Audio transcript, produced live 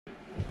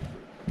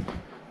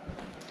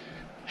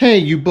Hey,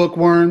 you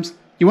bookworms.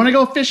 You want to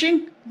go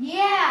fishing?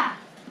 Yeah.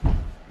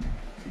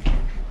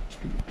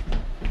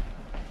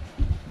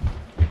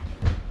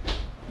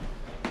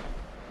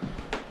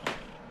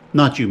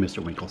 Not you,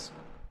 Mr. Winkles.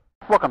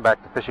 Welcome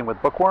back to Fishing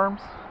with Bookworms.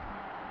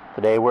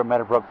 Today we're at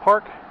Meadowbrook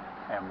Park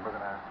and we're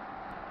going to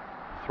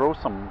throw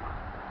some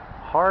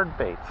hard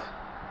baits.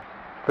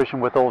 Fishing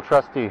with old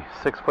trusty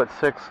 6'6"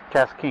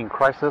 KastKing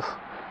Crixus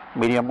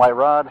medium light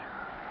rod,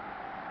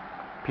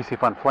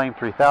 Piscifun Flame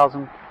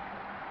 3000,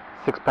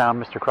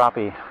 6-pound Mr.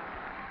 Crappie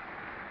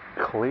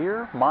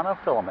clear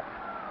monofilament.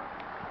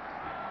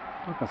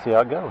 We can see how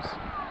it goes.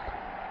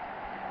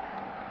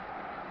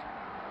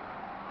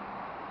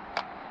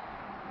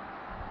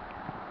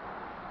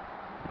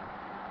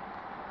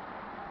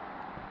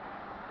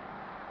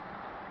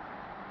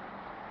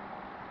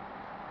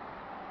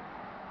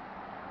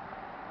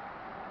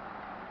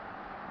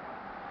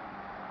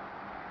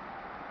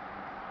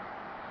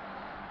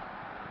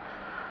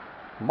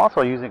 I'm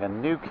also using a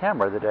new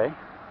camera today.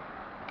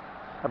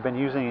 I've been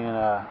using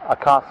an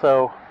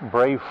Akaso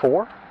Brave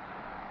 4.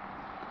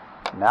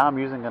 Now I'm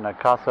using an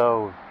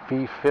Akaso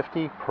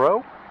V50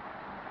 Pro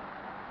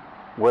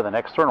with an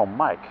external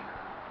mic.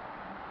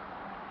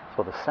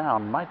 So the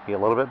sound might be a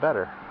little bit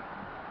better.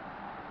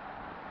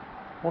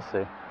 We'll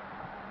see.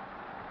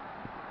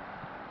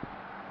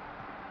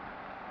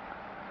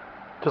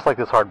 Just like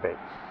this hard bait.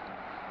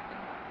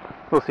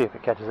 We'll see if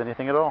it catches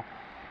anything at all.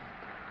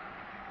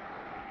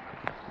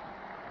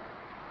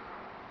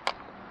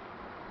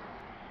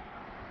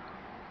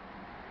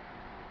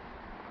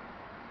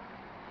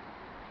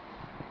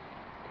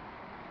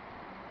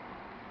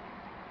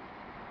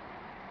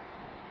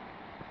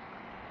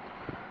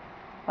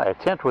 My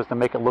attempt was to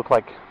make it look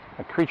like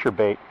a creature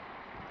bait,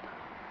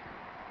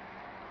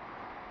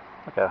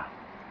 like a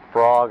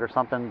frog or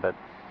something, but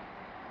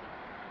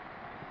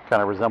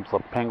kind of resembles a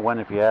penguin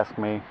if you ask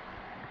me.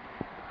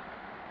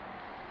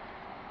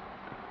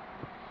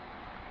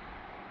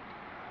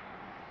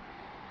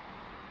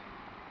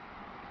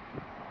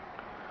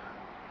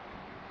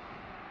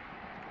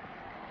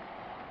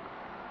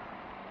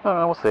 I don't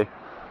know, we'll see.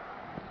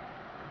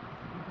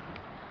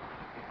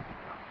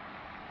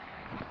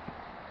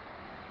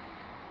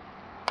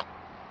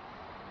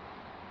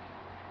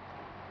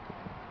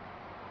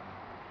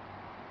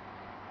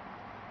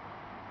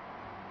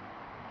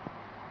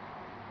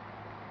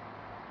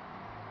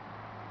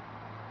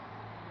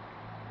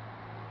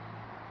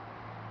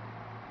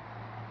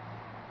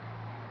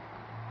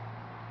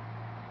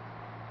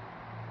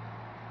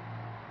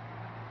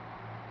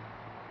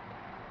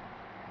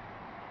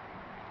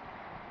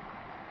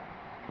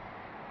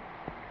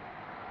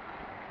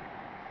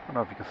 I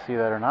don't know if you can see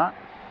that or not.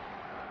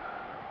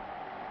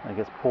 It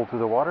gets pulled through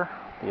the water,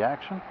 the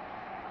action.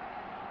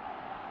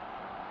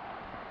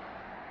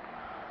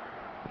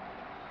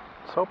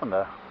 I was hoping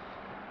the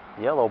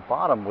yellow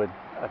bottom would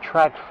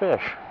attract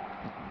fish.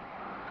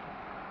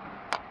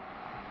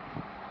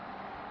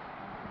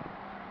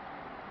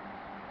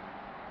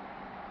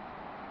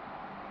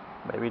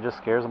 Maybe it just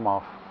scares them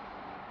off.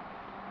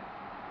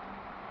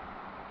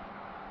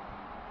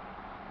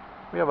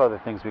 We have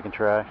other things we can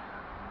try.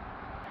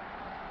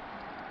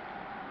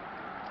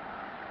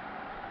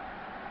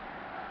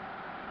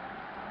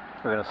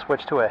 We're going to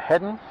switch to a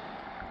heading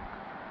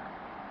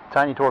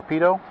tiny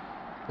torpedo.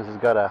 This has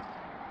got a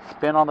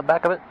spin on the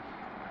back of it.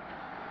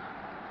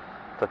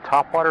 It's a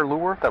topwater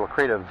lure that will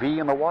create a V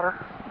in the water.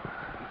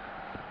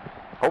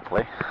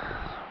 Hopefully.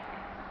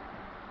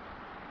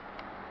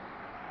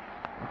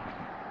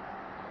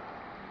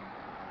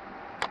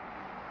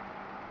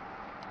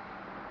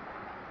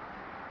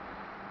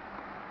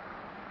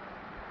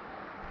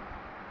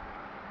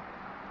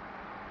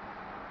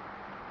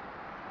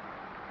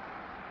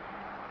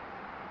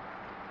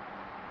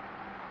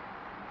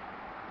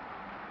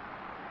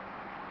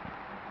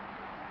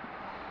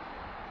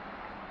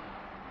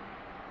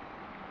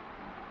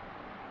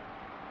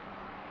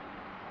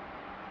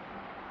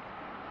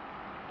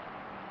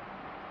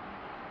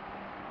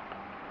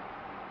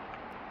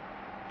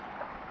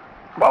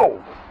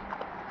 Whoa!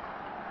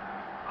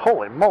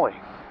 Holy moly!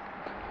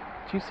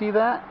 Did you see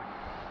that?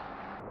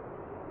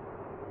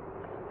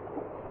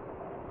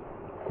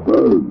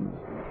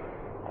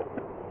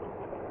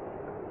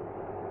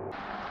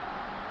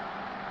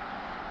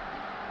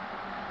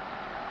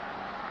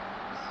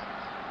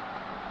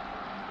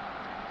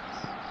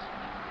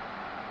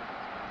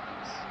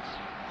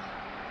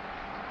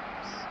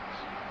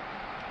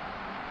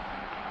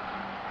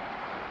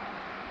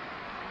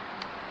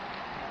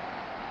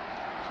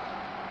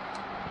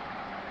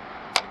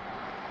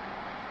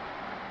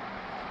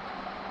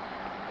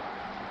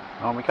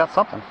 Oh, we got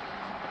something.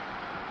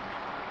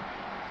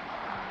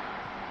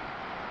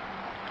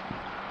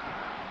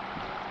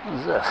 What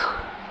is this?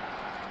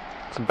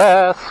 It's a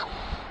bass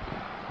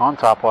on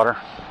topwater.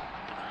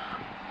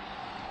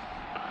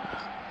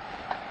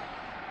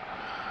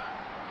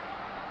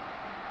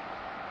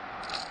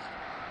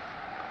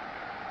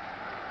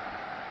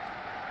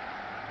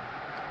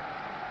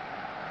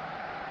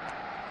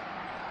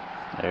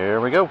 There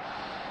we go.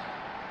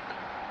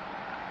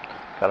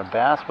 Got a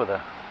bass with a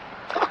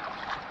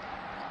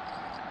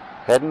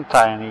head and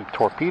tiny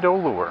torpedo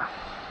lure.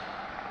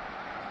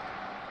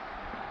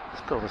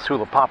 Still the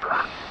Sula popper.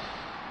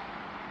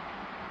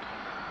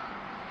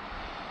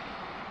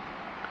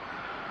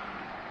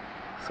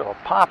 So a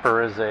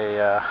popper is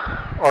a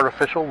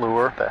artificial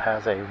lure that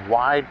has a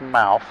wide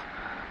mouth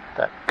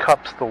that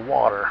cups the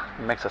water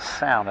and makes a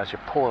sound as you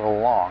pull it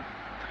along.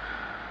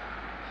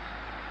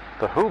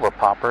 The hula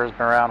popper has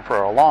been around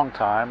for a long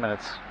time, and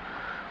it's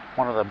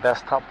one of the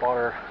best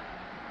topwater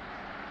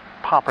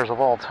poppers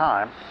of all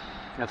time.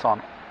 It's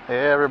on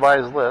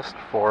everybody's list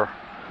for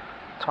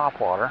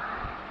topwater.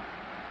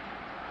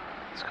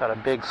 It's got a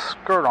big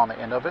skirt on the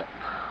end of it,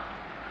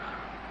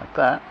 like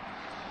that.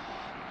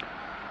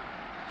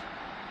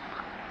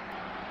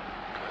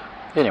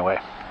 Anyway,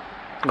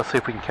 let's see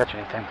if we can catch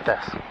anything with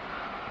this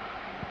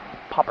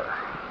popper.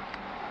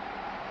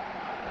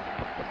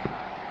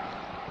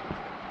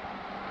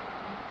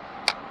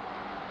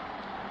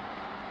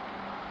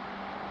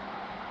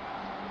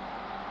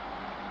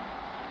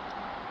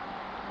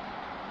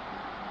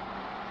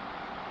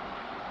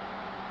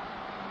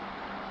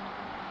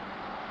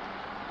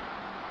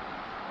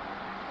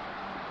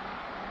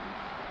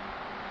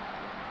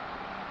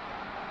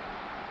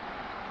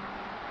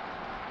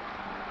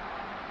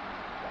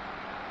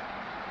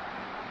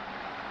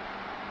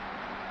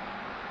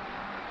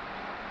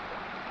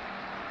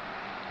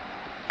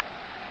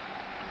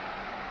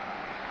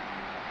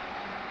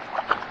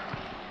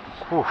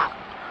 Whew.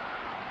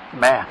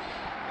 Man,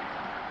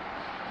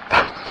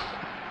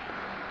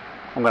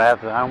 I'm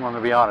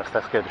gonna be honest,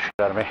 that scared the shit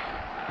out of me.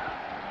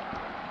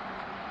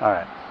 All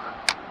right.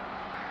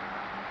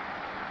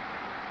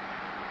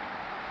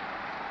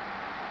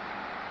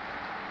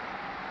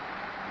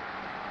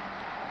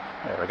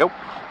 There we go.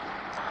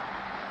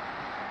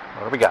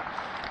 What do we got?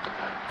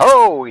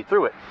 Oh, he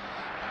threw it.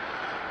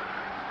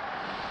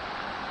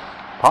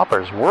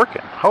 Popper's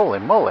working. Holy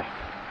moly.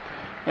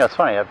 Yeah, it's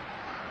funny. I've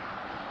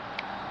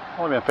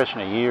only been fishing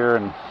a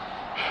year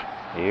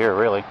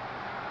really.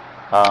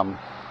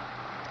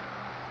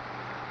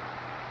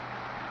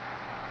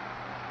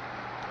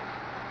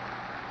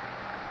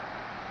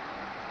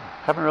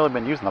 Haven't really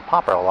been using the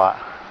popper a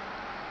lot.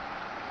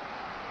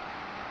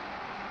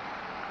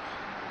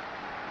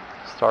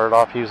 Started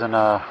off using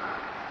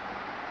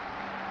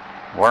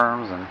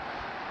worms, and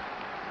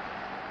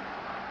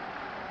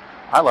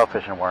I love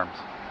fishing worms.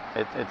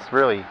 It's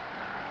really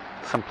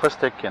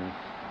simplistic, and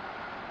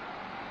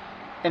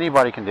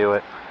anybody can do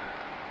it.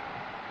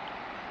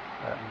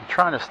 I'm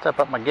trying to step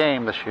up my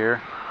game this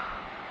year.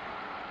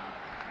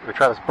 We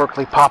try this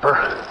Berkeley popper.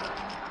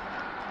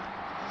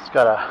 It's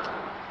got a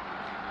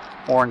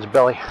orange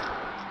belly.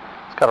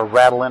 It's got a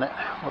rattle in it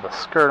with a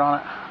skirt on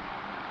it.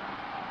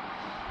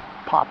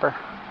 Popper.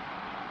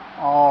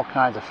 All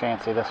kinds of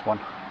fancy, this one.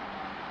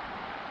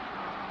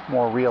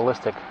 More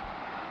realistic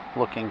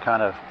looking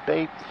kind of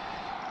bait.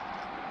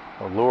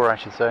 Or lure, I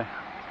should say.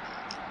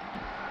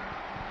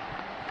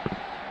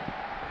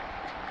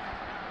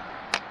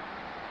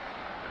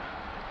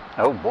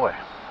 Oh boy,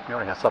 you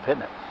already got stuff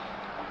hitting it.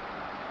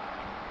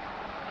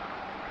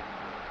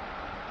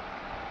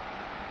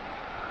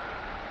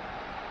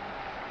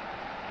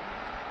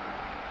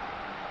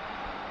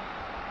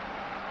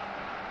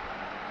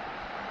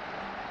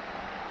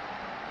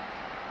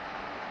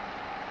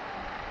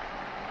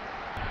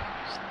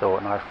 Just throw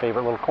it in our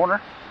favorite little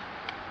corner.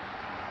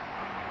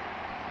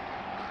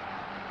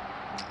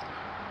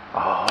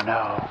 Oh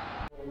no.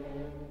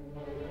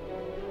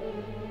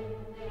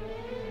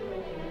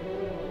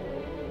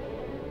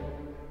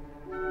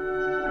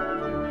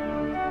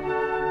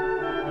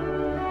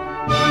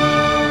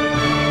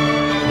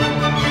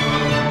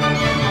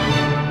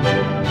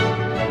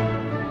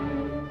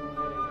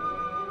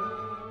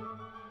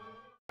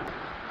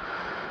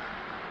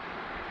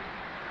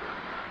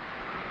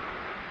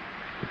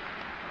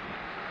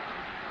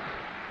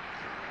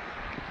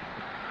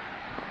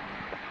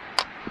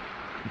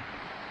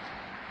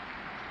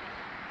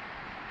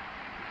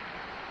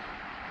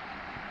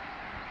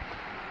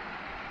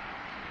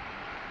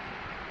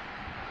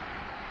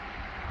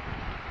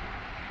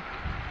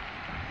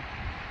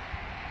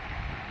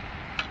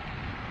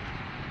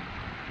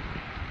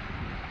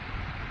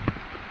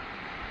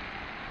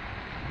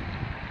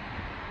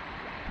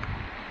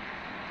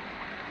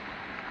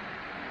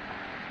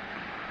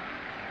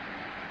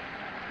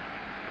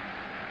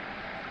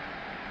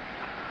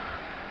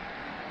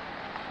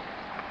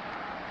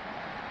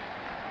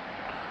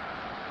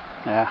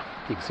 Yeah,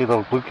 you can see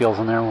little bluegills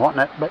in there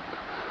wanting it, but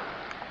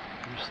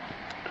they're just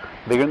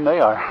bigger than they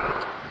are.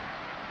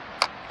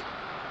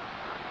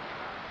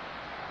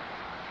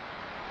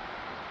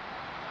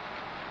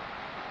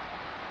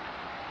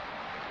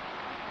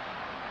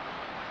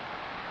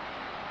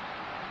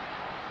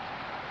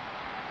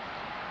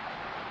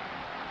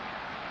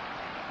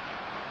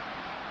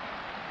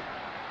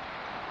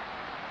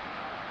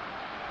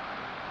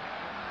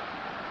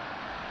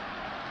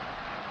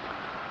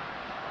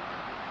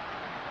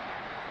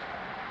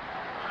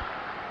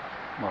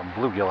 Well,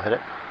 bluegill hit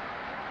it.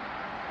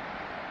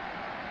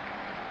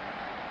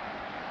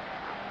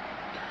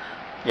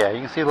 Yeah,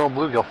 you can see a little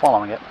bluegill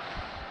following it.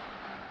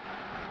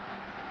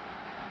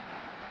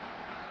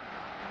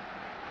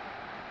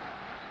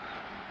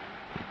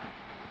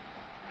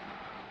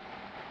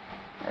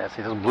 Yeah,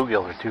 see, those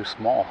bluegills are too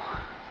small.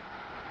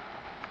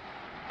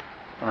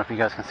 I don't know if you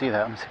guys can see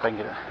that. Let me see if I can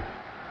get it.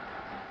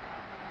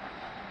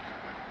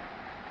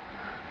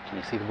 Can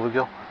you see the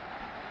bluegill?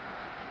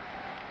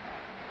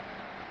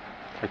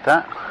 Like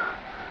that.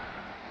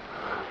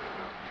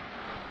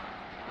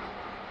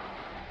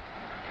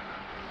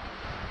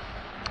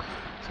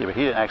 See, but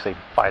he didn't actually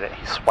bite it,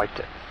 he swiped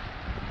it.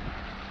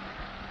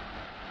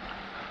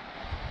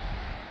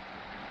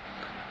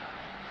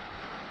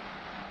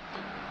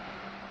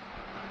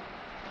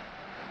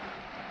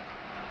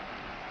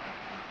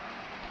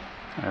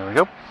 There we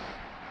go.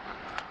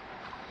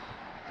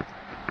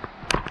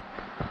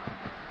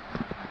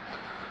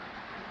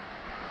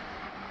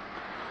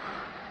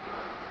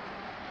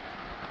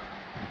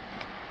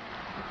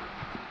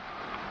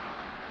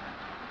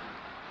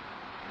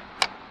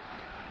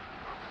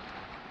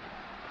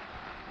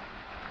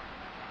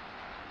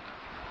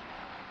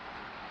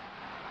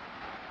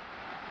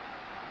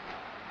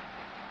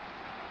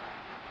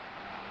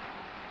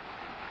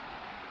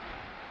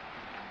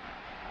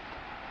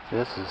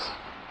 This is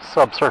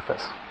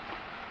subsurface,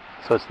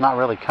 so it's not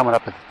really coming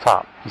up at the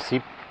top. You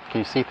see? Can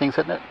you see things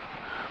hitting it?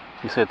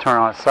 You see it turn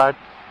on its side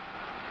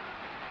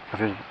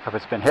if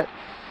it's been hit.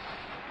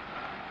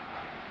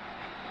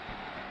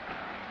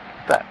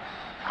 Look at that.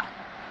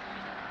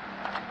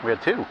 We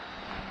had two.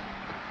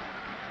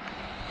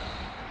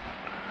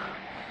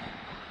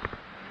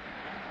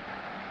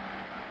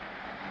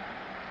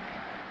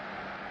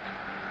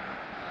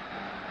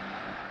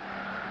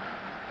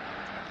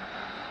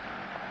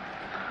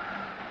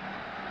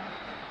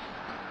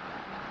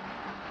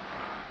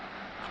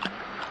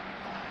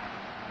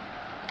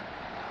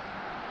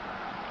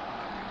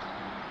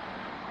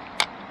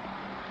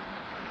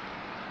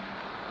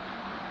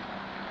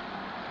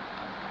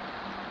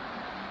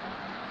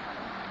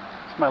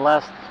 My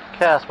last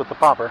cast with the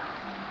popper.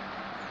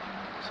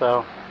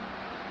 So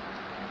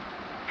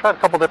tried a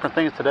couple different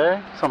things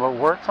today. Some of it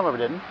worked, some of it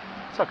didn't.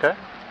 It's okay.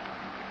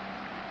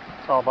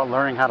 It's all about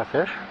learning how to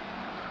fish.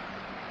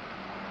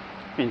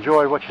 If you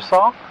enjoyed what you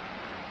saw,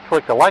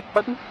 click the like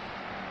button.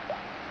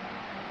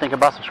 Think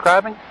about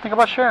subscribing. Think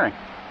about sharing.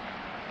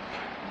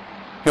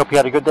 Hope you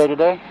had a good day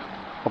today.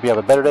 Hope you have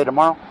a better day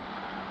tomorrow.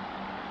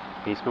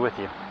 Peace be with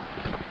you.